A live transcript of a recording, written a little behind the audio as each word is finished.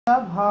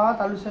ভাত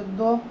আলু সেদ্ধ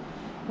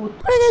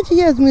উঠে গেছি।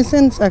 Yes,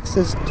 mission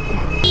success.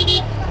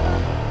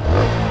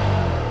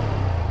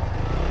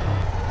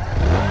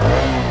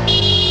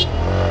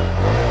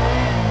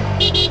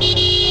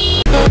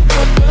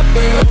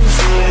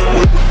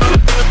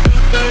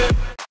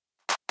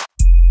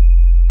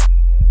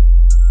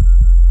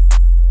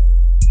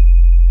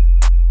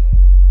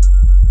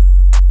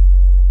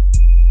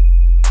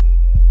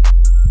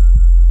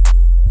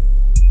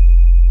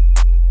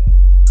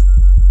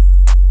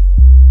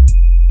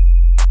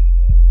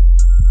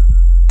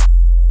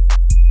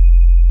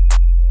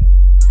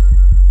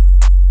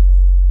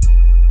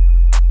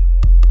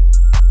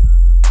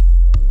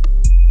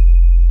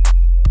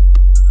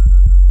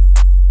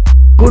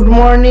 Good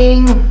morning.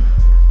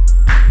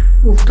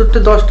 উঠতে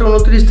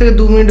 10:29 থেকে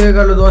 2 মিনিট হয়ে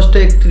গেল,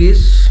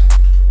 10:31।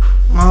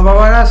 মা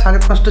বাবারা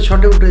 5:30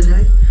 6টে উঠে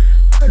যায়,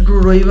 একটু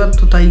রবিবার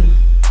তো তাই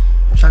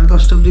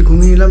 10:30 অবধি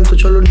ঘুমিয়ে নিলাম। তো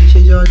চলো নিচে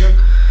যাওয়া যাক,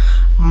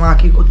 মা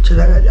কি করছে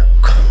দেখা যাক।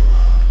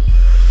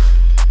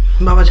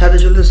 বাবা ছাদে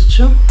চলে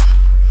এসছো।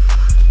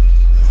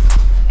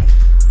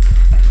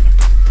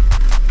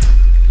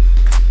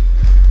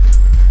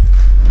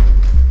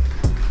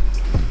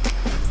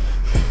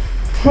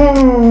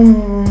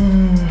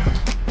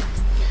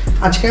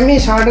 আজকে আমি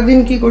সারাটা দিন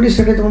কি করি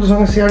সেটা তোমাদের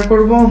সঙ্গে শেয়ার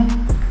করব।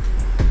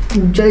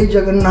 জয়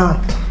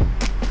জগন্নাথ।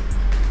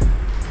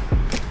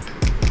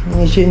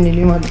 নিচে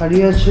নীলিমা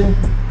দাঁড়িয়ে আছে।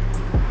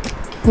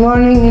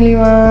 মর্নিং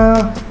নীলিমা।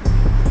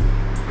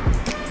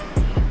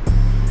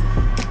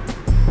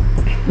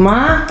 মা,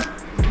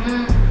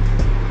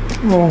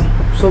 ও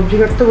সবজি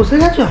কাটতে বসে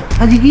গেছো?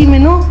 আজকে কি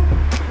মেনু?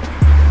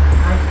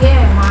 আজকে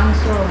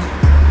মাংস।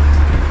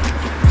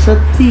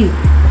 সত্যি?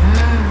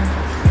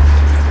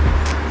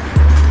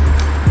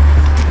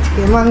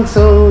 মাংস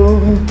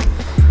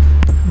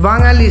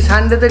বাঙালি,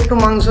 সানডেতে একটু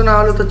মাংস না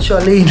হলে তো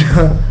চলেই না।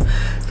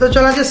 তো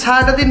চলো আজকে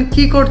সারাটা দিন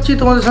কী করছি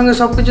তোমাদের সঙ্গে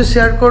সব কিছু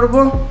শেয়ার করব।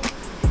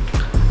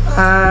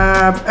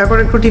 এখন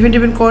একটু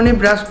টিফিন করে নিই,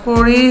 ব্রাশ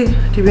করি,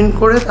 টিফিন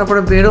করে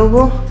তারপরে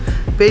বেরোবো।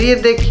 বেরিয়ে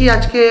দেখি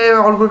আজকে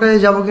অল্পর কাছে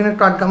যাবো কিনা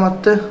একটু আড্ডা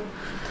মারতে।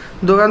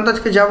 দোকান তো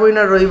আজকে যাবোই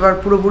না, রবিবার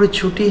পুরোপুরি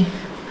ছুটি।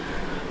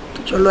 তো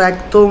চলো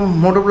একদম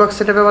মোটোব্লগ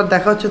সেটআপে আবার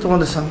দেখা হচ্ছে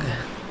তোমাদের সঙ্গে।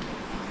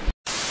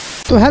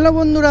 তো হ্যালো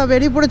বন্ধুরা,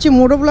 বেরিয়ে পড়েছি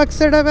মোটোব্লগ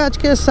সেটআপে।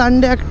 আজকে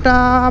সানডে, একটা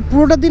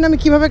পুরোটা দিন আমি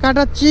কিভাবে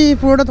কাটাচ্ছি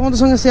পুরোটা তোমাদের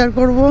সঙ্গে শেয়ার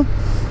করব।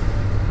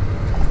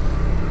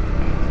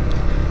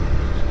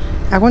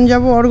 এখন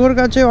যাব অর্ঘর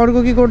কাছে। অর্ঘ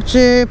কী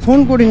করছে ফোন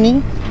করিনি,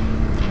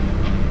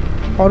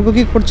 অর্ঘ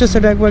কী করছে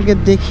সেটা একবারকে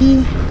দেখি।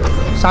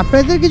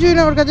 সারপ্রাইজের কিছুই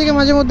না, ওর কাছে গিয়ে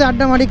মাঝে মধ্যে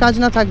আড্ডা মারি কাজ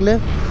না থাকলে।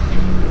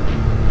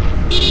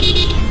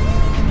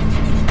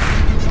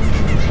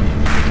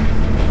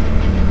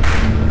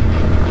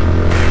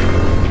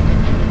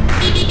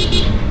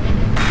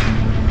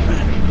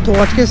 তো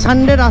আজকে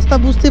সানডে, রাস্তা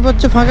বুঝতেই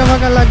পারছো ফাঁকা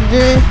ফাঁকা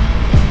লাগছে,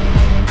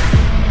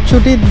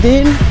 ছুটির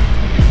দিন।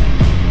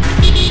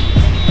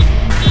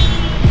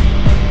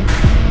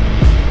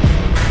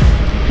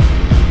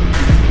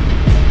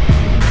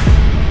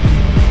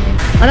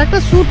 আর একটা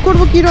শ্যুট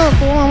করবো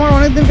কীরকম, আমার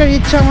অনেক দিনকার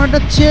ইচ্ছা। আমার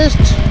একটা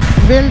চেস্ট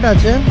বেল্ট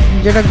আছে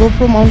যেটা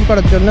গোপ্রো মাউন্ট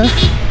করার জন্য,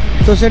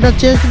 তো সেটা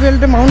চেস্ট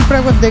বেল্টে মাউন্ট করে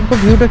একবার দেখবো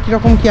ভিউটা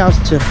কীরকম কী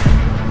আসছে।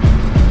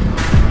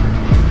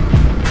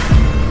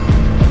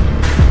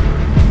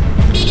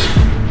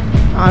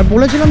 আর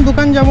বলেছিলাম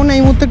দোকান যাবো না,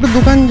 এই মুহূর্তে একটু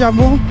দোকান যাব,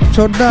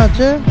 ছোটদা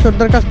আছে,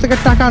 ছোটদার কাছ থেকে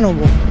টাকা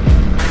নেবো,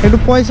 একটু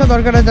পয়সা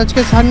দরকার আছে।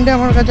 আজকে সানডে,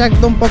 আমার কাছে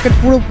একদম পকেট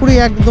পুরোপুরি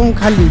একদম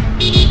খালি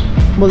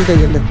বলতে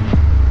গেলে।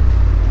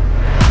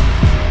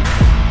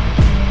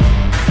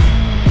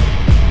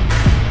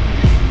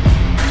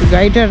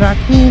 গাড়িটা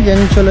রাখি, দেন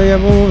চলে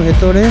যাব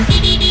ভেতরে।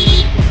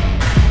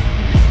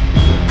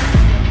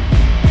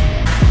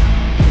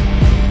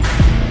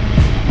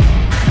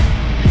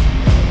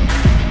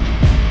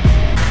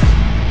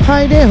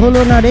 হাই রে,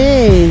 হলো না রে,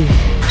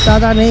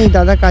 দাদা নেই,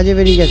 দাদা কাজে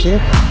বেরিয়ে গেছে।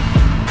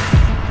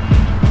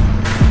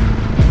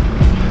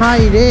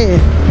 হাই রে,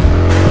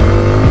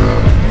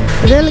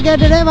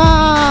 রেলগেট রে বা।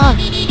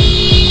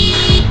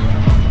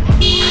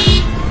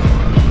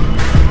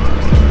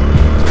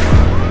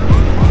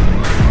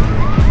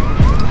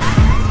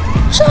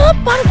 সব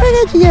পার হয়ে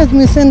গেছি।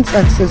 Mission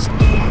success.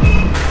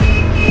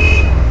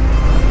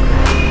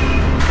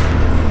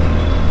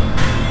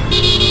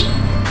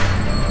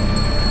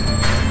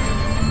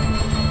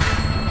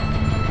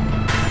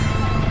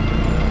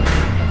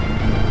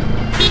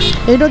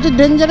 এটা হচ্ছে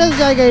ডেঞ্জারাস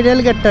জায়গা এই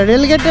রেলগেটটা।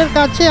 রেলগেটের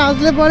কাছে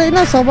আসলে পরে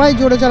না সবাই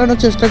জোরে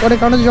চালানোর চেষ্টা করে,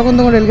 কারণ যখন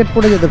তখন রেলগেট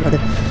পড়ে যেতে পারে।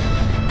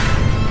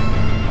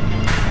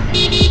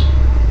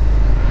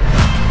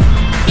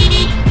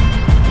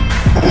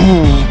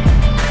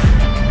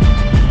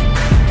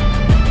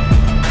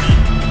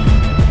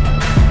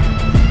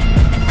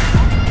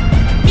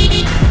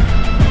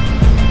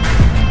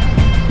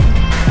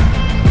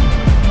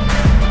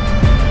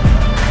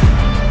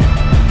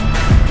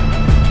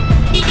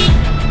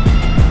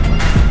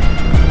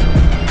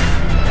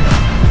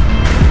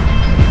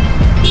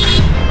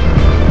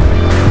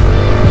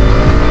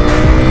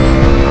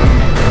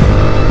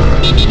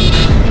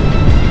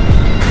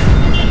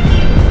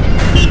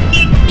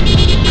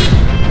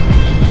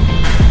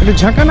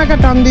 একটু ঝাঁকা নাকা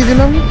টান দিয়ে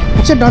দিলাম,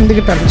 হচ্ছে ডান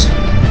দিকে টানছে।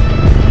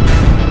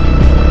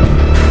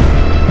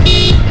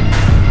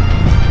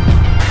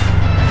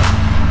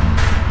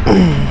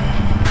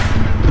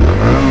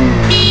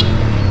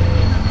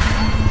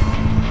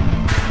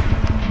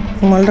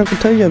 মালটা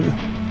কোথায় যাবে?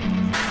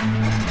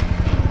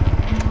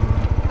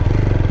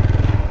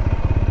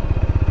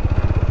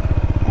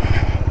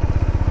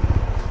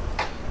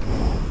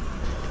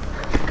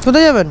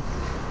 কোথায় যাবেন?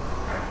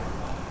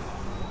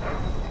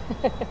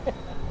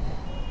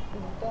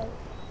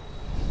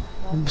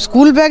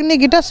 स्कूल बैग नहीं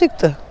गिटार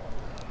सीखता?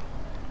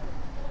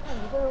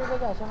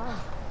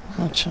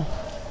 अच्छा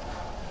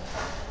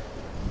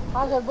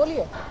हाँ सर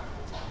बोलिए।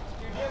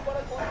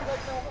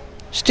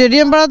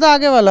 स्टेडियम पड़ा तो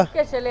आगे वाला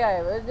चले आए,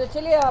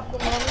 चलिए आपको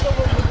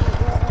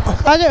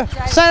अच्छा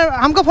सर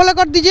हमको फॉलो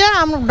कर दीजिए,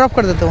 हम ड्रॉप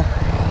कर देते हो।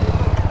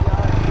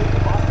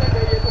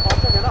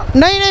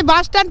 नहीं नहीं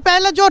बस स्टैंड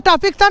पहले जो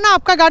ट्रैफिक था ना,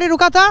 आपका गाड़ी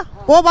रुका था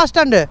वो बस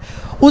स्टैंड है,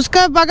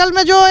 उसके बगल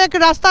में जो एक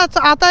रास्ता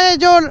आता है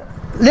जो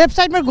लेफ्ट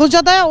साइड में घुस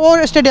जाता है वो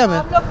स्टेडियम है।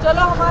 आप लोग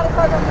चलो हमारे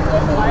साथ,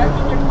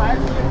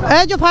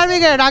 जो फायर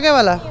ब्रिगेड आगे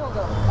वाला।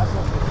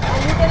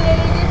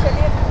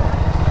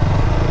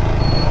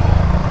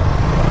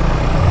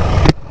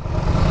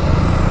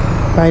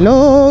 পাইলো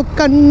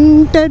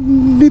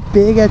কন্টেন্ট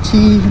পেয়ে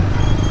গেছি।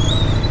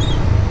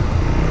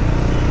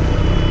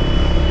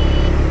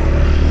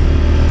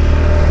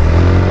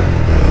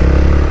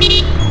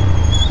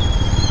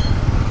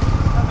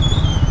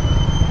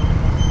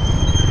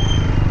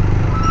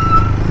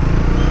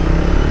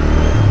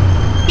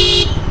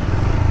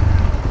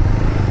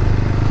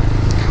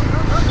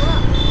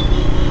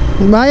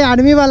 भाई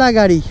आर्मी वाला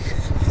गाड़ी,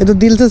 ये तो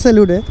दिल से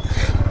सैल्यूट है।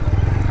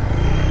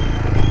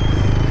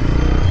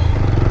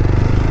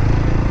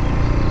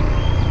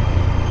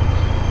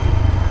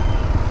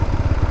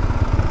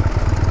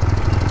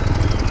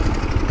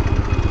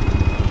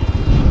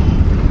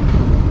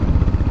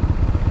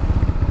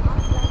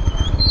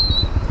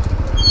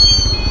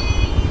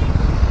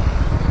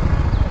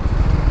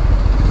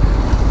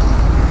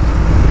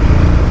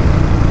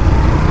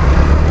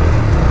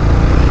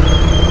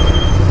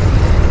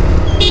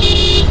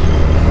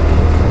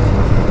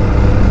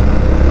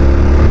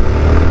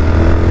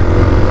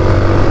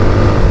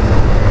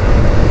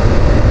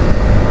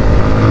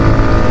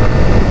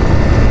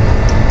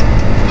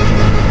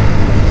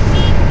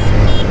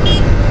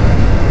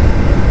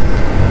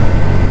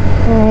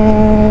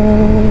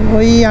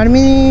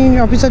 আর্মি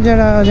অফিসার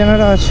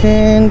যারা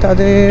আছেন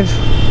তাদের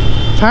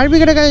ফায়ার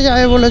ব্রিগেডের কাছে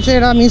যায় বলেছে,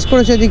 এরা মিস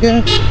করেছে এদিকে।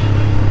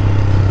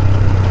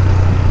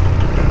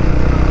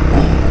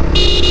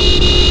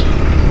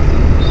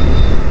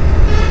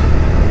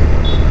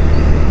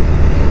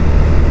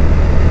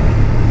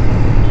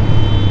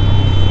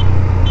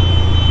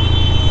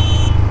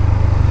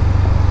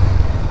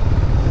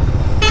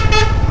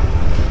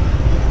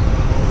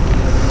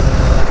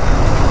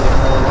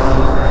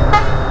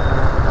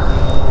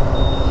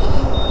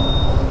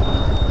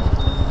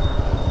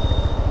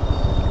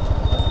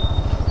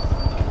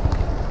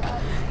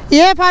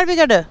 ये फायर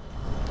ब्रिगेड है,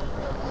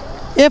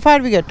 ये फायर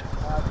ब्रिगेड।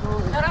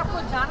 सर आपको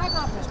जाना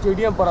कहाँ पे?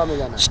 स्टेडियम पाड़ा में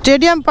जाना।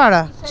 स्टेडियम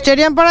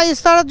पाड़ा इस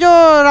तरफ जो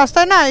रास्ता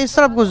है ना, इस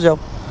तरफ घुस जाओ।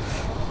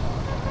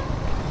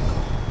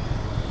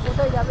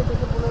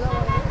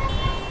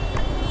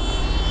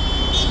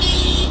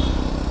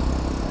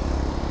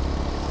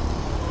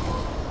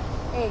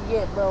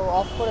 ये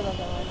ऑफ कर दो,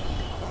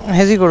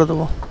 हेजी कर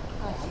देবো।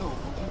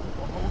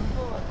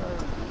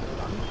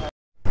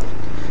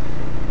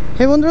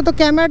 হে বন্ধুরা, তো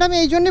ক্যামেরাটা আমি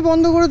এই জন্যই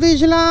বন্ধ করে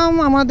দিয়েছিলাম,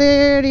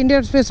 আমাদের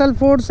ইন্ডিয়ান স্পেশাল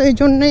ফোর্স, এই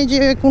জন্যেই যে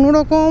কোনো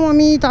রকম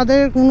আমি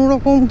তাদের কোনো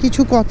রকম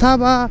কিছু কথা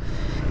বা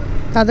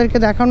তাদেরকে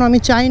দেখানো আমি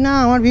চাই না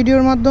আমার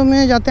ভিডিওর মাধ্যমে,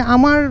 যাতে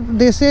আমার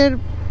দেশের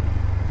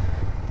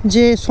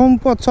যে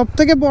সম্পদ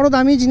সবথেকে বড়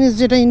দামি জিনিস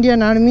যেটা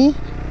ইন্ডিয়ান আর্মি,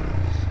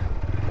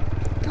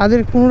 তাদের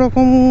কোনো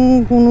রকম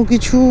কোনো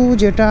কিছু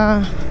যেটা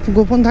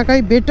গোপন থাকাই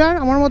বেটার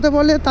আমার মতে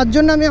বলে। তার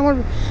জন্য আমি আমার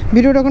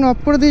ভিডিওটা ওখানে অফ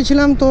করে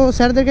দিয়েছিলাম। তো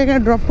স্যারদেরকে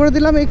এখানে ড্রপ করে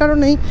দিলাম এই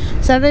কারণেই,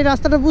 স্যাররা এই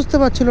রাস্তাটা বুঝতে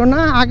পারছিল না।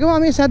 আগেও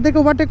আমি স্যারদেরকে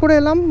ওভারটেক করে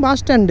এলাম বাস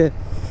স্ট্যান্ডে,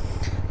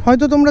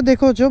 হয়তো তোমরা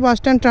দেখেছো বাস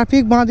স্ট্যান্ড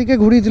ট্রাফিক বাঁ দিকে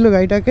ঘুরিয়ে দিল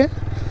গাড়িটাকে।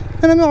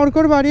 এখানে আমি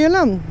অর্কর বাড়ি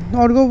এলাম,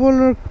 অর্ক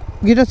বলল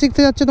গিটার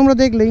শিখতে যাচ্ছে, তোমরা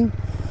দেখলেই।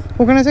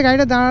 ওখানে এসে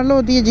গাড়িটা দাঁড়ালো,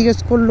 দিয়ে জিজ্ঞেস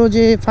করলো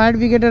যে ফায়ার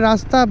ব্রিগেডের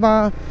রাস্তা বা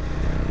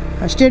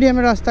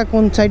স্টেডিয়ামের রাস্তা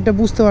কোন সাইডটা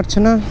বুঝতে পারছে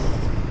না।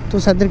 তো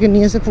স্যারদেরকে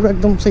নিয়ে এসে পুরো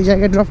একদম সেই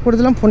জায়গায় ড্রপ করে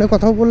দিলাম, ফোনে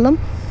কথাও বললাম।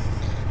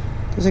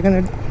 তো সেখানে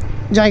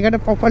জায়গাটা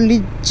প্রপারলি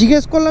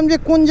জিজ্ঞেস করলাম যে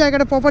কোন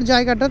জায়গাটা প্রপার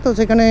জায়গাটা, তো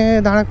সেখানে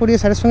দাঁড়া করিয়ে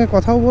স্যারের সঙ্গে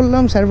কথাও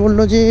বললাম। স্যার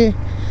বললো যে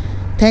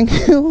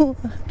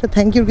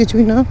থ্যাংক ইউ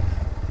কিছুই না।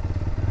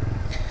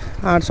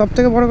 আর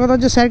সবথেকে বড় কথা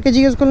হচ্ছে স্যারকে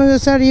জিজ্ঞেস করলাম যে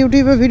স্যার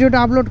ইউটিউবে ভিডিওটা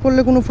আপলোড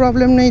করলে কোনো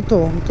প্রবলেম নেই তো?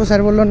 তো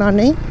স্যার বললো না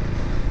নেই।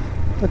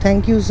 তো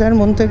থ্যাংক ইউ স্যার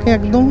মন থেকে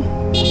একদম।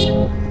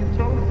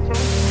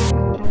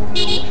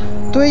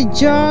 তো এই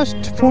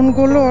জাস্ট ফোন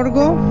করলো অর্ঘ,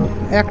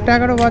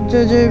 1:11 বাজছে,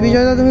 যে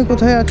বিজয়দা তুমি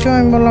কোথায় আছো?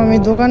 আমি বললাম আমি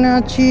দোকানে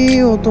আছি,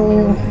 ও তো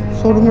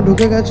শোরুমে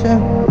ঢুকে গেছে।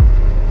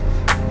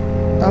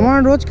 আমার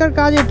রোজকার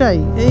কাজ এটাই,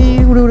 এই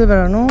উড়ে উড়ে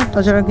বেড়ানো,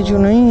 তাছাড়া কিছু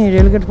নেই।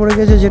 রেলগেট পড়ে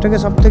গেছে, যেটাকে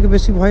সব থেকে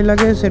বেশি ভয়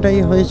লাগে সেটাই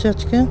হয়েছে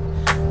আজকে।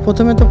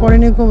 প্রথমে তো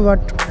পড়েনি খুব,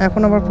 বাট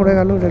এখন আবার পড়ে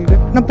গেল রেলগেট।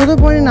 না প্রথমে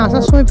পড়েনি না,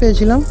 আসার সময়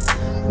পেয়েছিলাম,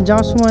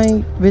 যাওয়ার সময়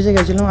ভেজে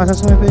গেছিলাম, আসার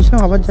সময় পেয়েছিলাম,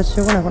 আবার যাচ্ছি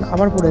এখন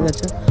আবার পড়ে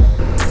গেছে।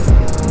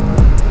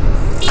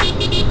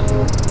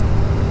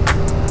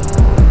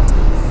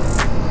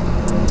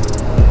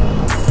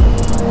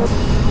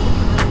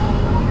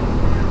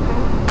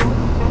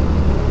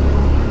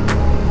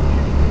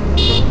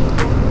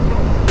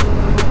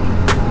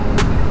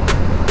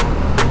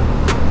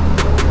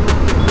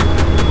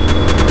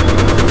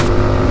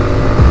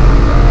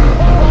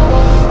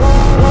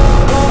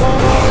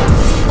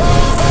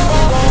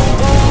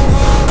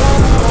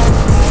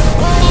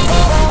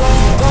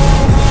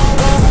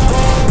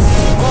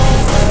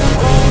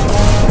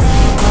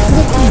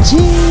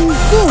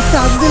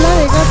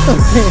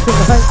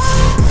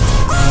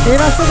 এই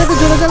রাস্তাটাকে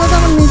জোরে চালাতে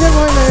আমার নিজের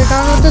ভয় লাগে,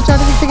 কারণ হচ্ছে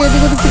চারিদিক থেকে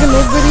এদিক ওদিক থেকে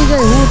লোক বেরিয়ে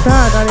যায়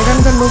হুটহাট। আর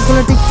এখানকার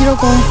লোকগুলো ঠিক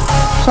কীরকম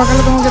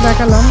সকালে তোমাকে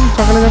দেখালাম,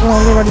 সকালে যখন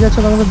অল্প বাড়ি যাচ্ছে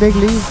তখন তো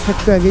দেখলি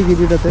একটু আগেই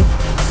ভিডিওটাতে,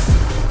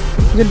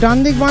 যে ডান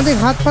দিক বাঁ দিক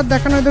হাত ফাত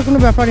দেখানো এদের কোনো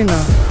ব্যাপারই না।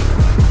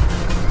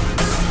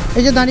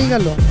 এই যে দাঁড়িয়ে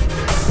গেল,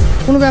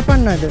 কোনো ব্যাপার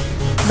না, এদের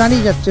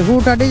দাঁড়িয়ে যাচ্ছে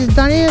হুটহাট,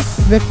 দাঁড়িয়ে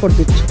ব্রেক করে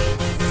দিচ্ছে।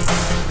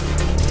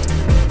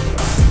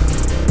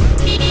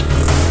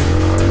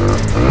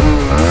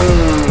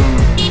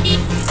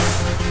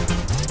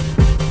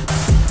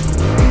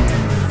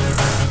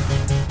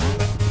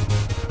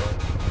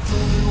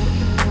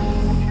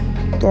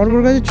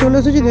 তর্কর কাছে চলে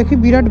এসেছি, দেখি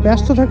বিরাট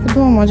ব্যস্ত থাকে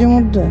তো মাঝে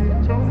মধ্যে,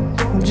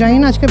 জানি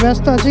না আজকে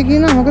ব্যস্ত আছে কি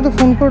না, আমাকে তো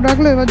ফোন করে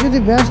ডাকলো, এবার যদি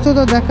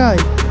ব্যস্ততা দেখায়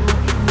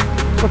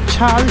তো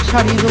ছাল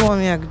ছাড়িয়ে দেবো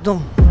আমি একদম।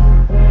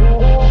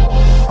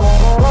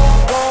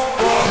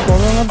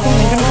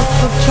 এখানে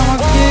হচ্ছে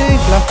আমাকে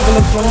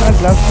গ্লাসগুলো ফোন না,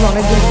 গ্লাসগুলো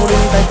অনেকদিন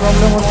পড়িনি তাই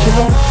প্রবলেম হচ্ছিল,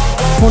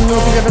 ফোন নিয়ে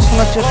ওকে যেটা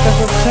শোনার চেষ্টা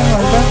করছে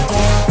মালটা।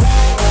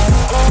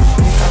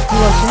 কাকু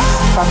আছে,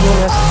 কাকুও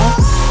ব্যস্ত,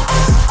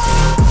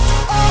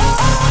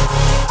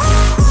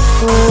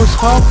 তো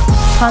সব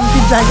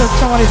শান্তির জায়গা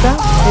হচ্ছে আমার এটা।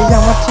 এই যে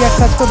আমার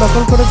চেয়ারটা আজকে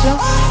দখল করেছে,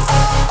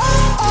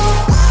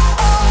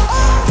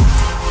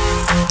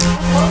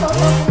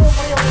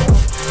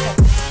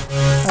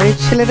 আর এই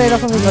ছেলেটা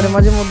এরকমই করে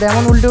মাঝে মধ্যে,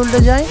 এমন উল্টে উল্টে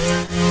যায়,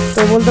 তো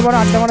বলতে পারো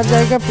আড্ডা মারার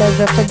জায়গা প্লাস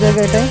ব্যবসার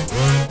জায়গা এটাই।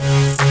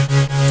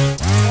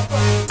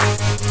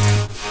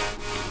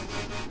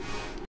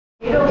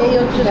 এই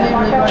হচ্ছে সেই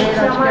রবিবারের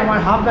আজকে আমার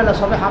হাফ বেলা,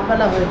 সবে হাফ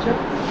বেলা হয়েছে,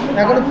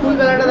 এখনো ফুল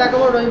বেলাটা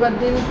দেখাবো রবিবার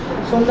দিন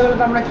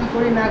সন্ধ্যাবেলাটা আমরা কী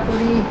করি না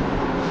করি।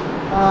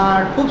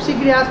 আর খুব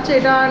শীঘ্রই আসছে,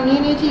 এটা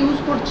নিয়েছি ইউজ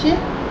করছি,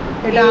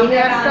 এটা আমি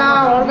একটা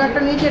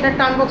একটা নিয়েছি, এটা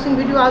একটা আনবক্সিং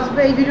ভিডিও আসবে,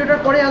 এই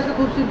ভিডিওটার পরে আসবে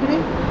খুব শীঘ্রই,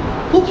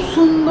 খুব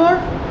সুন্দর।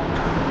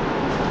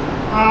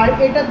 আর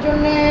এটার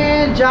জন্যে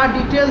যা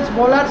ডিটেলস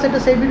বলার সেটা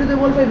সেই ভিডিওতে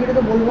বলবো, এই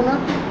ভিডিওতে বলবো না,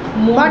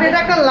 বাট এটা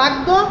একটা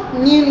লাগতো,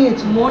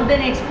 নিয়েছি মোর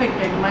দেন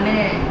এক্সপেক্টেড, মানে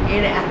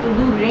এর এত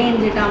দূর রেঞ্জ,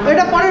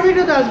 এটা পরের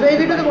ভিডিওতে আসবে, এই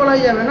ভিডিওতে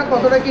বলাই যাবে না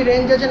কতটা কি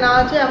রেঞ্জ আছে না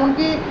আছে,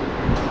 এমনকি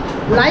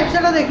লাইভ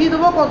সেটা দেখিয়ে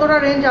দেবো কতটা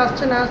রেঞ্জ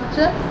আসছে না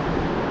আসছে।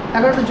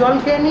 এখন একটু জল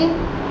খেয়ে নিই,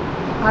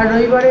 আর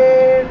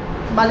রবিবারের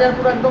বাজার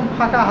পুরো একদম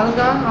ফাঁকা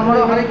হালকা,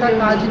 আমারও হালকা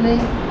কাজ নেই,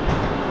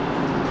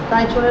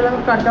 তাই চলে এলাম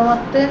একটু আড্ডা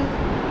মারতে।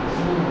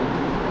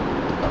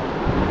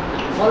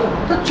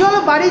 তো চলো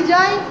বাড়ি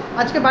যাই,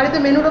 আজকে বাড়িতে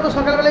মেনুটা তো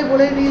সকালবেলায়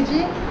বলেই দিয়েছি,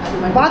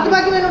 বাদ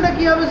বাকি মেনুটা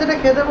কী হবে সেটা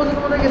খেতে বসে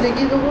তোমাদেরকে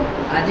দেখিয়ে দেবো।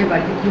 আজকে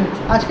বাড়িতে কী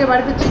হচ্ছে? আজকে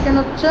বাড়িতে চিকেন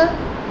হচ্ছে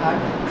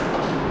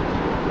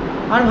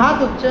আর ভাত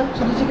হচ্ছে,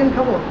 শুধু চিকেন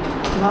খাবো,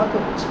 ভাত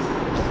হচ্ছে।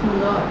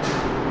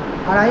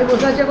 আর আমি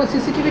বসে আছি এখন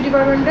সিসিটিভি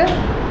ডিপার্টমেন্টে,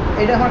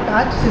 এটা আমার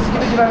কাজ,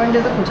 সিসিটিভি ডিপার্টমেন্টে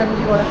তো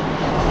খোঁচাখুচি করা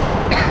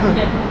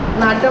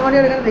না, আড্ডা মারি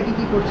আর এখানে দেখি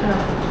কী করছে না।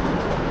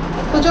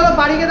 তো চলো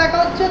বাড়িকে দেখা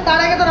হচ্ছে, তার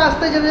আগে তো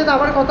রাস্তায় যেতে যেতে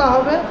আবার কথা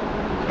হবে,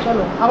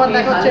 চলো আবার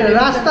দেখা হচ্ছে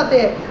রাস্তাতে।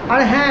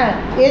 আর হ্যাঁ,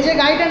 এই যে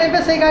গাড়িটা নেবে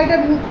সেই গাড়িটা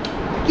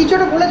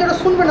কিছুটা বলেছে, ওটা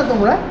শুনবে না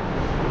তোমরা,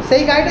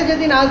 সেই গাড়িটা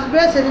যেদিন আসবে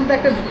সেদিন তো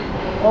একটা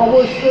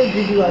অবশ্যই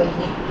ভিডিও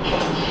আসবে।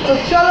 তো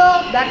চলো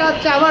দেখা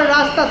হচ্ছে আবার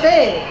রাস্তাতে।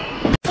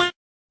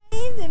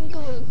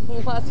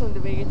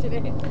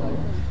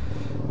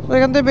 তো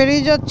এখান থেকে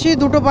বেরিয়ে যাচ্ছি,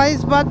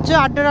 2:22 বাজছে,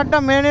 আড্ডা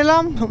মেরে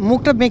নিলাম,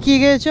 মুখটা বেঁকিয়ে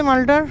গিয়েছে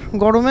মালটার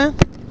গরমে,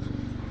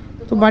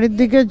 তো বাড়ির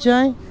দিকে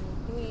যাই।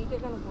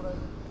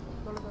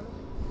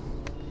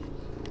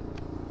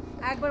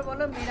 একবার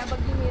বলো মেরা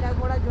বাগি মেরা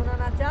ঘোড়া জোনা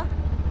নাচা।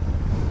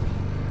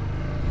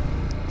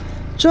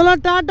 চলো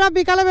টাটা,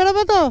 বিকালে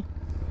বেরোবে তো,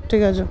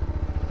 ঠিক আছে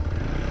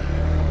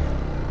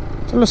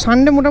চলো।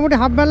 সানডে মোটামুটি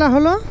হাফ বেলা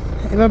হলো,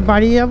 এবার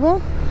বাড়ি যাবো,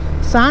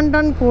 স্নান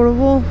টান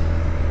করবো,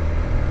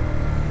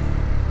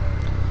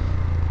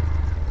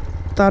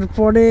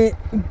 তারপরে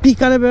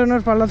বিকালে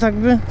বেরোনোর পালা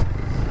থাকবে।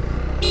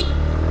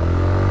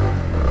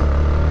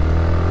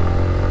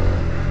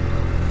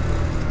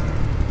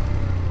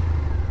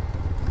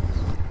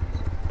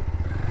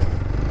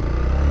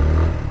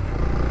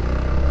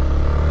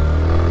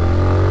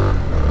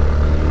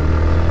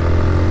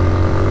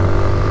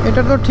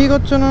 এটা তো ঠিক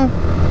হচ্ছে না,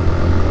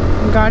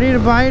 গাড়ির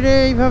বাইরে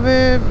এইভাবে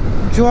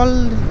জল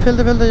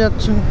ফেলতে ফেলতে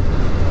যাচ্ছে,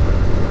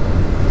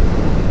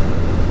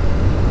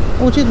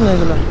 উচিত না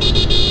এগুলো,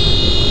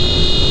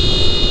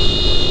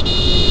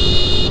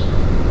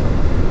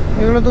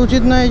 এগুলো তো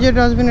উচিত না। এই যে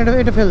ডাস্টবিন,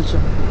 এটা ফেলছে,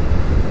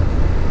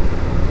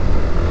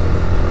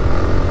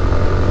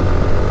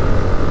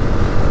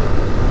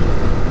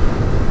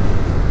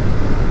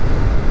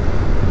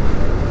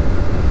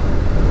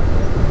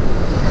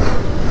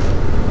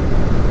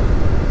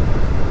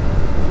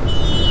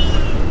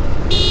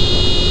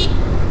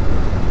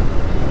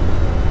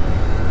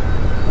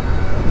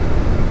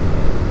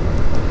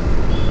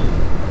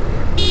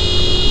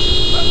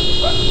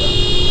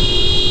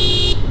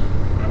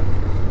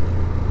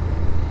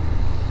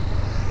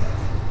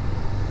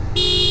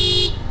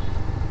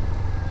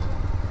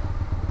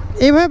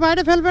 এইভাবে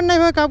বাইরে ফেলবেন না,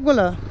 এইভাবে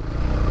কাপগুলা।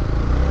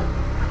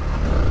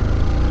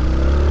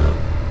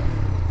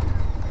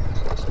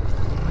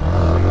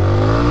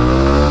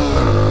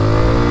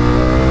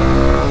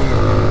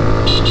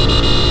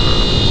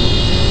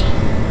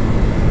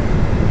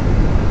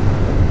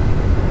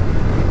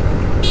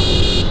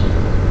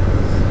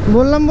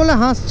 বললাম বলে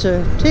হাসছে,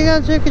 ঠিক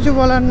আছে কিছু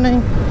বলার নেই,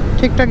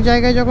 ঠিকঠাক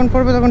জায়গায় যখন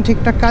পড়বে তখন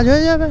ঠিকঠাক কাজ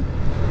হয়ে যাবে।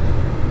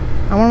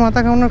 আমার মাথা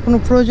খাওয়ানোর কোনো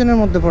প্রয়োজনের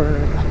মধ্যে পড়ে না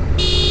এটা।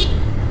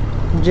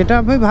 যেটা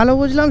আমি ভালো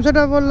বুঝলাম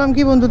সেটা বললাম,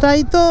 কি বন্ধু?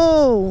 তাই তো,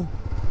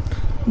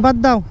 বাদ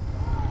দাও,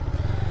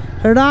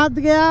 রাত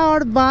গয়া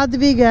আর বাদ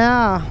ভি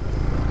গয়া।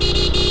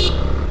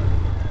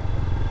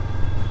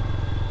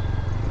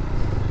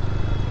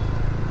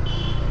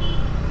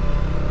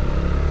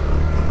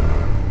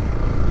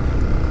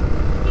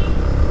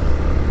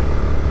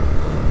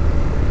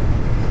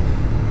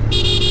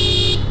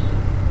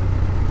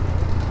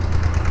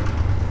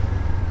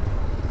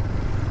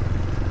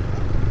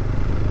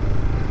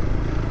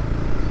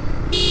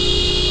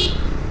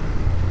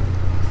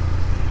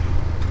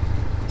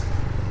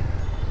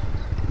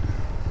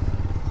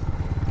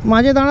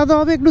 মাঝে দাঁড়াতে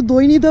হবে, একটু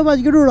দই নিতে হবে,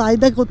 আজকে একটু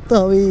রায়তা করতে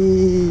হবে।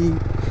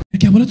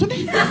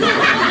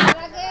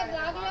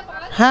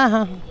 হ্যাঁ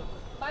হ্যাঁ,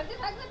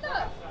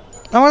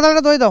 আমার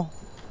তাহলে দই দাও।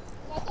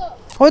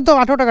 ওই তো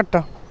 18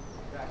 টাকারটা।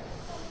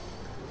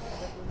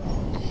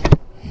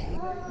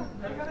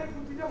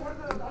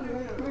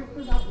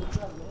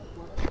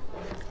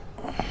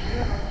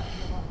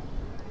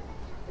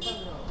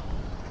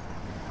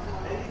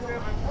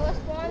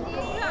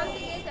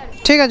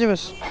 ঠিক আছে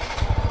বেশ।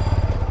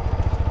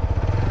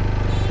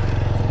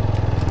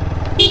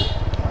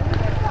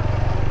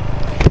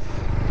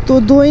 তো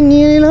দই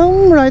নিয়ে নিলাম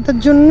রায়তার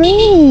জন্যই।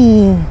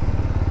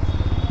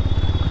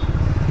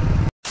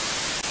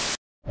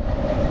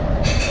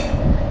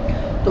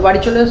 তো বাড়ি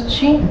চলে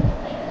এসেছি,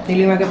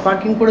 নীলিমাকে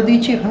পার্কিং করে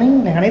দিয়েছি,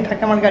 এখানেই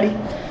থাকে আমার গাড়ি।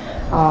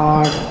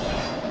 আর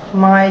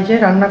মা এই যে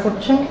রান্না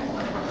করছেন,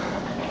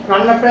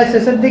 রান্না প্রায়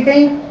শেষের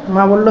দিকেই।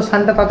 মা বললো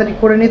স্নানটা তাড়াতাড়ি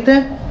করে নিতে,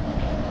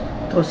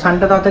 তো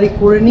স্নানটা তাড়াতাড়ি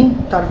করে নিই,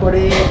 তারপরে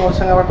তোমার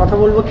সঙ্গে আবার কথা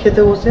বলবো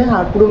খেতে বসে।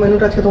 আর পুরো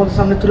মেনুটা আজকে তোমাদের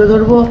সামনে তুলে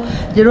ধরবো,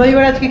 যে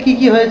রবিবার আজকে কী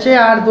কী হয়েছে।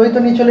 আর দই তো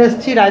নিয়ে চলে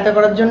এসেছি রায়তা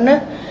করার জন্যে।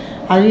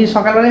 আজ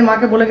সকালবেলায়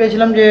মাকে বলে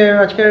গেছিলাম যে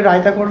আজকে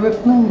রায়তা করবে,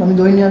 আমি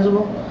দই নিয়ে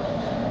আসবো।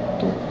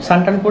 তো স্নান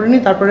টান করে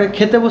নিই, তারপরে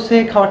খেতে বসে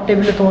খাওয়ার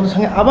টেবিলে তোমাদের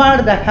সঙ্গে আবার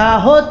দেখা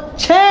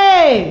হচ্ছে।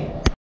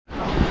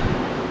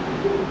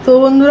 তো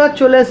বন্ধুরা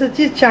চলে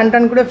এসেছি চান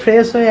টান করে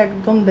ফ্রেশ হয়ে,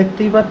 একদম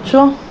দেখতেই পাচ্ছ।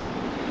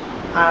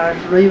 আর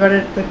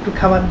রবিবারের তো একটু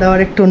খাবার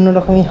দাবার একটু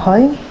অন্যরকমই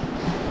হয়,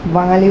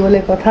 বাঙালি বলে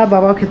কথা।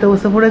 বাবাও খেতে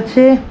বসে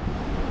পড়েছে।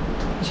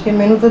 আজকে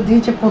মেনু তো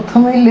দিয়েছে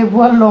প্রথমেই লেবু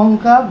আর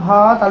লঙ্কা,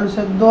 ভাত, আলু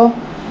সেদ্ধ,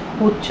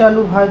 উচ্ছে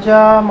আলু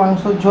ভাজা,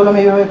 মাংসর ঝোল আমি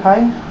এইভাবে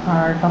খাই,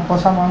 আর একটা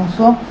কষা মাংস,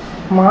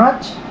 মাছ,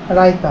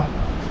 রায়তা।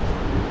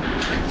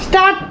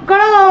 স্টার্ট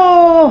করো।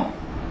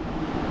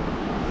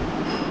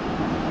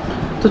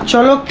 তো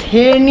চলো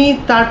খেয়ে নিই,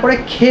 তারপরে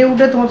খেয়ে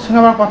উঠে তোমাদের সঙ্গে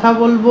আবার কথা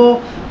বলবো।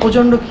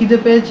 প্রচণ্ড খিদে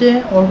পেয়েছে,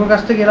 অর্ঘর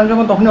কাছ থেকে গেলাম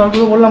যখন, তখনই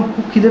অর্ঘকে বললাম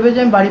খুব খিদে পেয়েছে,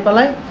 আমি বাড়ি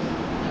পালাই।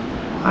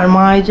 আর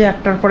মা এই যে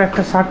একটার পর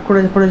একটা শাক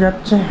করে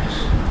যাচ্ছে।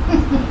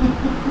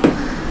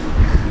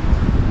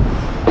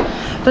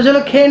 তো চলো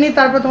খেয়ে নিই,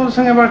 তারপর তোমাদের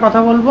সঙ্গে আবার কথা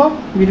বলবো,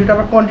 ভিডিওটা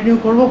আবার কন্টিনিউ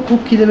করবো। খুব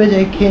খিদে পেয়ে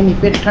যায়, খেয়ে নিই,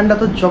 পেট ঠান্ডা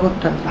তো জগৎ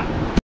ঠান্ডা।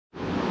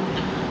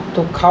 তো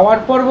খাওয়ার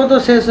পর্ব তো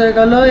শেষ হয়ে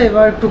গেল,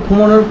 এবার একটু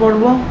ঘুমানোর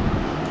পর্ব।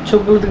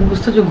 চোখগুলো থেকে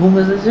বুঝতে হচ্ছে ঘুম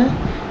এসেছে।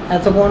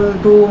 এতক্ষণ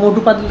একটু মোটু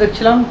পাতলু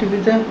দেখছিলাম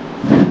টিভিতে,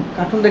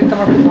 কার্টুন দেখতে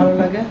আমার খুব ভালো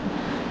লাগে।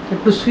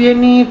 একটু শুয়ে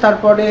নিই,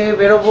 তারপরে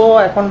বেরোবো।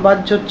 এখন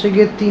বাজছে হচ্ছে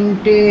গিয়ে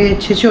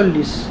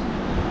 3:46।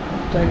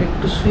 তো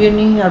একটু শুয়ে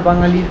নিই, আর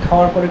বাঙালির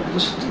খাওয়ার পরে একটু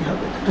শুতেই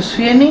হবে। একটু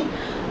শুয়ে নিই,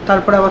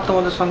 তারপরে আবার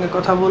তোমাদের সঙ্গে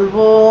কথা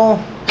বলবো।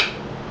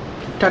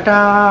 টাটা।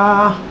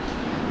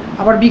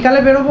 আবার বিকালে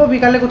বেরোবো,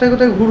 বিকালে কোথায়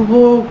কোথায় ঘুরবো,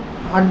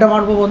 আড্ডা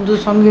মারবো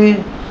বন্ধুদের সঙ্গে,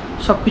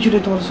 সব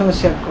কিছুটাই তোমাদের সঙ্গে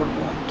শেয়ার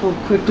করবো। তো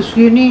একটু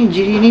শুয়ে নিই,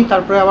 জিরিয়ে নিই,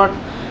 তারপরে আবার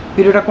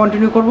ভিডিওটা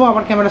কন্টিনিউ করবো,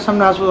 আবার ক্যামেরার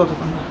সামনে আসবো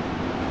ততক্ষণ।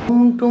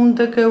 টুম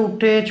থেকে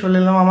উঠে চলে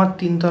এলাম আমার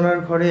 3 তলার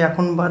ঘরে।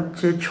 এখন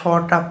বাজছে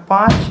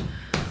 6:05।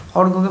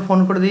 অর্ঘকে ফোন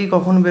করে দিই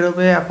কখন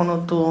বেরোবে, এখনও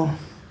তো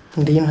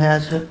দিন হয়ে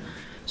আছে,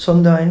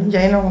 সন্ধ্যা হয়নি,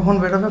 জানি না কখন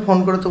বেরোবে। ফোন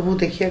করে তবু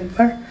দেখি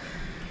একবার।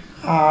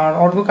 আর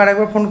অর্ঘকে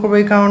আরেকবার ফোন করবো,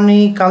 এই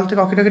কারণেই কাল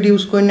থেকে অকেটাকে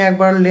ইউজ করিনি।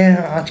 একবার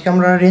আজকে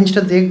আমরা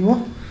রেঞ্জটা দেখবো,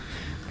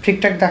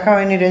 ঠিকঠাক দেখা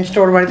হয়নি রেঞ্জটা,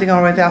 ওর বাড়ি থেকে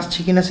আমার বাড়িতে আসছে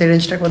কিনা সেই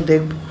রেঞ্জটা একবার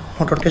দেখবো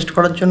মোটর টেস্ট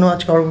করার জন্য।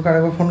 আজকে অর্ঘকে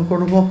আরেকবার ফোন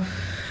করবো।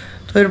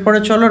 তো এরপরে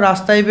চলো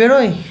রাস্তায়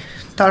বেরোই,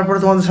 তারপরে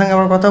তোমাদের সঙ্গে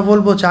আবার কথা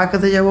বলবো। চা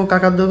খেতে যাবো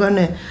কাকার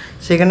দোকানে,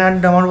 সেখানে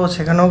আড্ডা মারবো,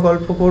 সেখানেও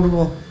গল্প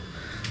করবো।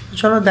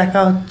 চলো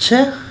দেখা হচ্ছে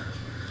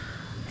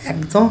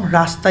একদম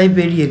রাস্তায়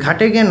বেরিয়ে,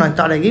 ঘাটে গিয়ে নয়,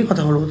 তার আগেই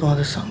কথা বলবো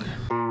তোমাদের সঙ্গে।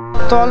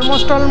 তো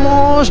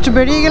অলমোস্ট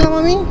বেরিয়ে গেলাম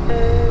আমি।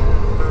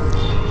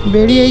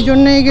 বেরিয়ে এই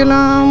জন্যেই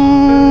গেলাম,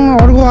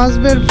 অর্ঘ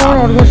আসবে, পর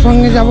অর্ঘর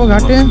সঙ্গে যাবো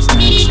ঘাটে।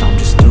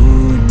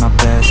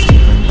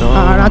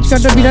 আর আজকে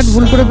একটা বিরাট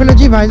ভুল করে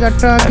ফেলেছি,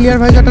 ভাইজারটা ক্লিয়ার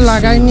ভাইজারটা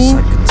লাগাইনি,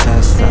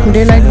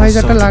 ডে লাইট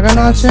ভাইজারটা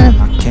লাগানো আছে।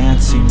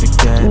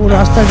 তো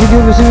রাস্তার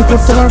ভিডিও বেশি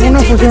করতে পারবো না,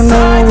 প্রচণ্ড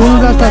উইন্ড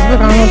ব্লাস্ট আসবে।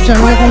 কারণ হচ্ছে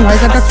আমি যখন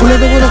ভাইজারটা খুলে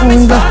দেবো তখন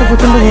উইন্ড ব্লাস্টটা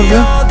প্রচণ্ড ধরবে,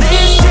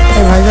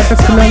 ভাইজারটা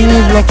খুলে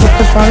আমি ব্লগ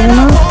করতে পারবো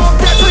না।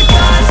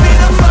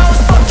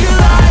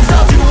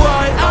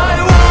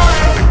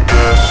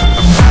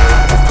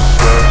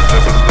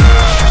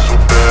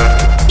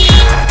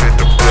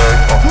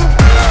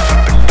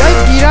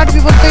 বিরাট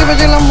বিপদ থেকে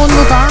বেঁচে গেলাম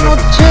বন্ধু, কারণ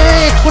হচ্ছে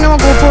এক্ষুনি আমার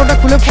গোপ্রোটা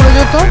খুলে পড়ে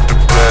যেত।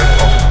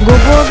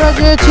 গোপ্রোটা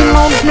যে চিন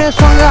মাউন্টের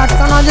সঙ্গে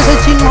আটকানো আছে সেই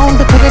চিন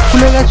মাউন্টের থেকে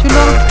খুলে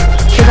গেছিলো,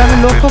 সেটা আমি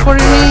লক্ষ্য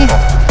করিনি।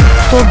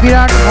 তো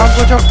বিরাট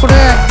ভাগ্যচক্রে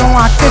একদম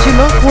আটকে ছিল,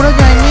 পড়ে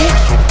যায়নি,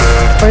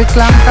 ওই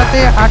ক্ল্যাম্পটাতে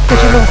আটকে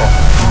ছিল।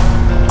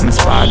 I'm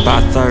inspired by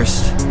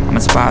thirst, I'm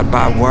inspired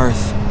by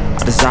worth.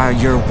 I desire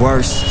your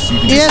worst, so you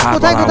can just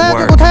hide while I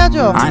work.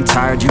 I ain't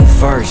tired, you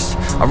first.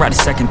 I'll write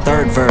a second,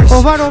 third verse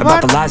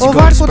about the lies you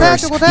go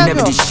disperse. You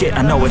never did shit,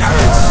 I know it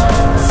hurts.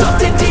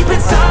 Something deep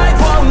inside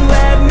won't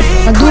let me.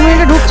 2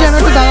 মিনিটে ঢুকছি, আমি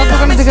একটু দাদার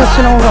দোকানে দেখে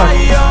এসেছিলাম। Over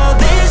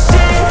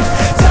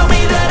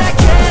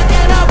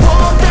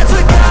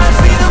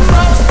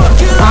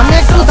আমি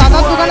একটু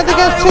দাদার দোকানে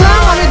থেকে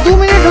এসেছিলাম, আমি 2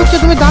 মিনিট ঢুকছি,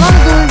 তুমি দাঁড়াও, আমি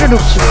 2 মিনিটে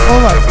ঢুকছি।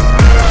 ওভার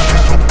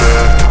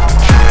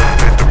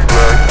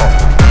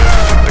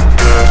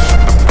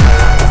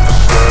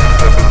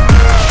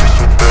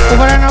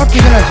ওভার অ্যান্ড আউট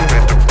পিছনে আছে।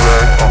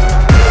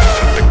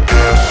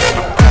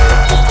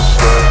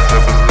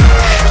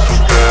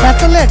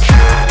 এত লেট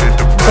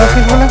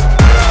ট্রাফিক বলে।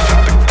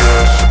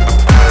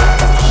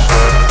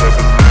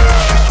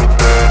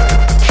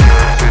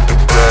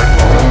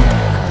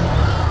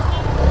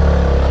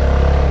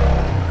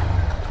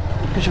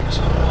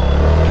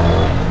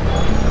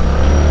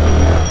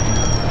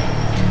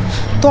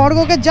 তো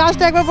অর্ঘকে জাস্ট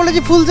একবার বলেছি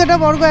ফুল সেট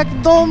আপ, অর্ঘ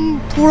একদম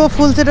পুরো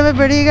ফুল সেট আপে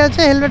বেরিয়ে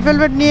গেছে, হেলমেট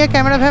ফেলমেট নিয়ে,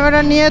 ক্যামেরা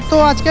ফ্যামেরা নিয়ে। তো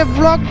আজকে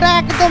ব্লগটা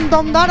একদম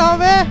দমদার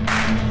হবে,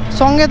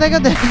 সঙ্গে থেকে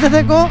দেখতে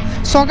দেখো।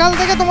 সকাল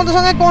থেকে তোমাদের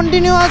সঙ্গে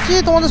কন্টিনিউ আছি,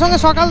 তোমাদের সঙ্গে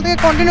সকাল থেকে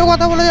কন্টিনিউ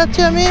কথা বলে যাচ্ছি।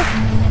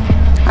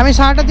 আমি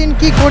সারাটা দিন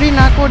কী করি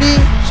না করি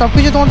সব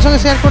কিছু তোমাদের সঙ্গে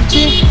শেয়ার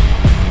করছি।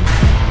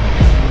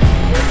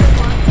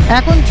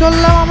 এখন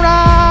চললাম আমরা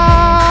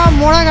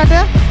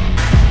মোড়াঘাটে,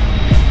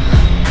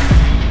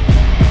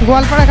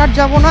 গোয়ালপাড়া ঘাট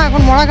যাবো না,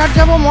 এখন মোড়াঘাট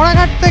যাবো।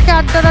 মোড়াঘাট থেকে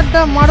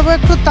আড্ডা মারবো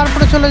একটু,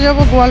 তারপরে চলে যাব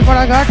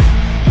গোয়ালপাড়া ঘাট।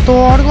 তো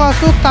অর্ঘ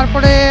আসুক,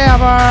 তারপরে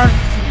আবার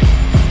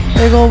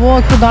এগোবো।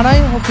 একটু দাঁড়াই,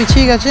 ও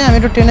পিছিয়ে গেছে, আমি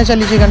একটু ট্রেনে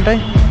চালিয়েছি এখানটায়।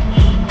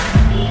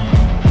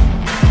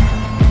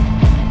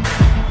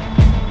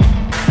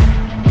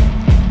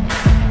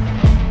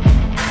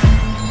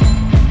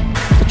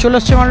 তো চলে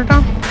এসছে মালটা।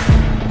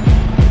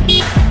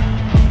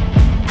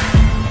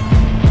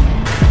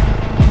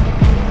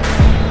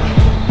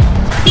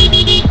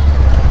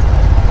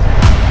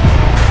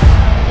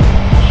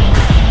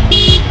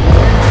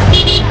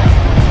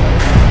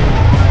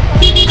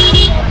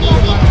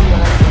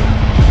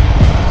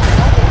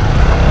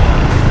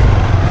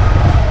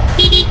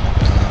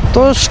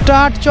 তো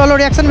স্টার্ট, চলো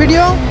রিয়াকশন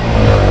ভিডিও।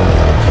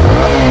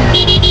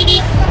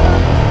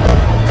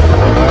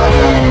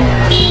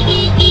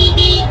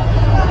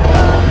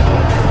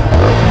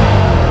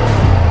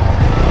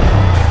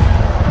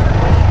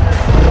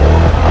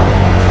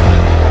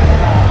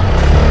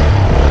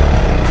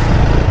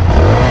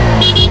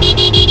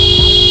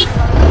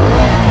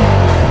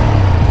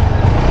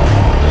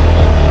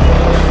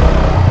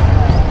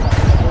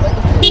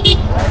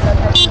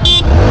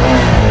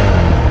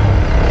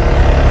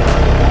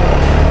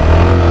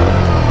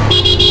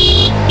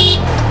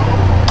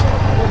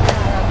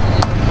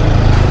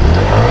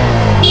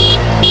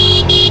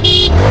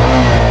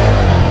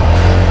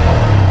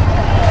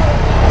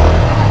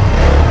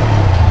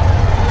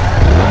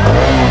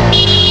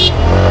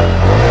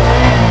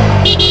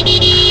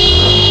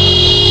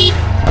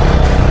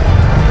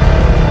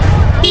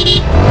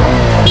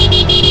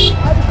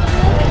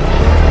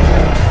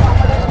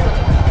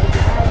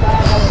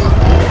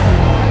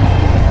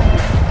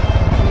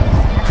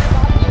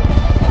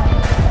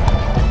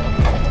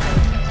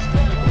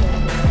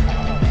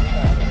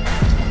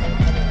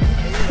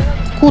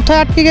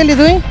 কোথায় আটকে গেলি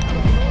তুই?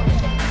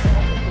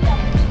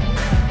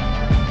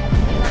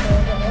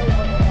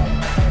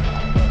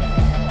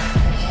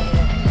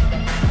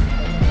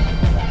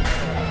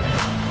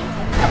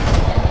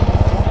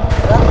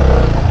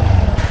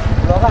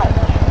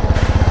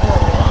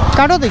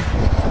 কাটো তুই।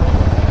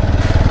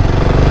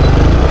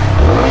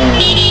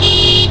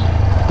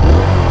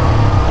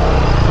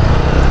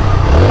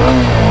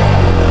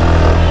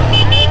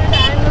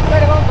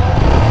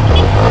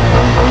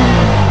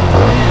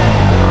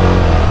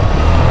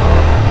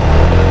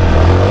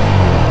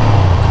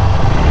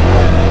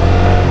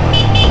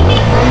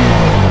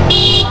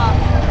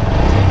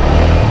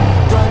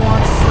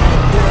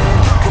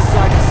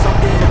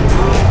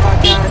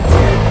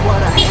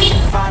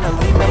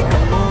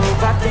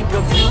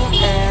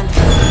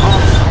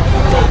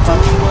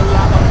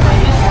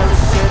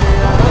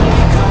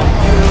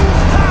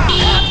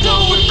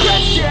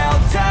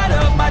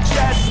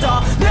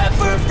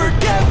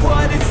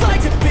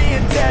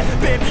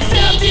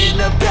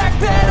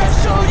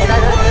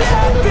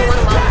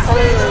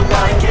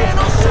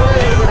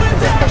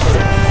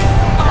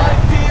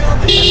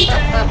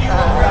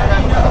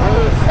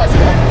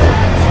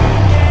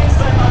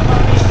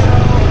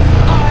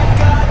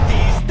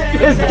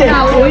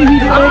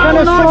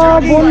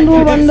 বন্ধু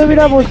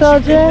বান্ধবীরা বসে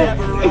আছে।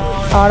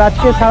 আর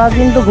আজকে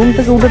সারাদিন তো ঘুম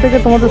থেকে উঠে থেকে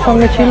তোমাদের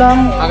সঙ্গে ছিলাম।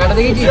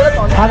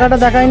 হাগাটা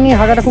দেখায়নি,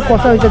 হাগাটা খুব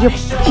কষ্ট হয়েছে,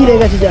 চিড়ে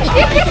গেছে জাস্ট।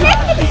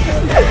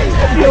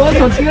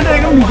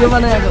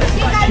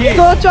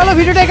 তো চলো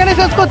ভিডিওটা এখানে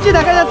শেষ করছি,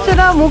 দেখা যাচ্ছে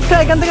না মুখটা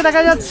এখান থেকে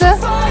দেখা যাচ্ছে।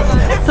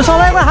 তো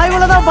সবাই একবার হাই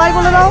বলে দাও, বাই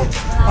বলে দাও,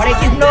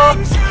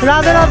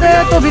 রাধে রাধে।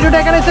 তো ভিডিওটা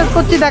এখানে শেষ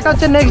করছি, দেখা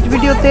হচ্ছে নেক্সট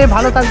ভিডিওতে।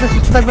 ভালো থাকবে,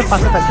 সুস্থ থাকবে,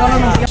 পাশে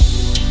থাকবে।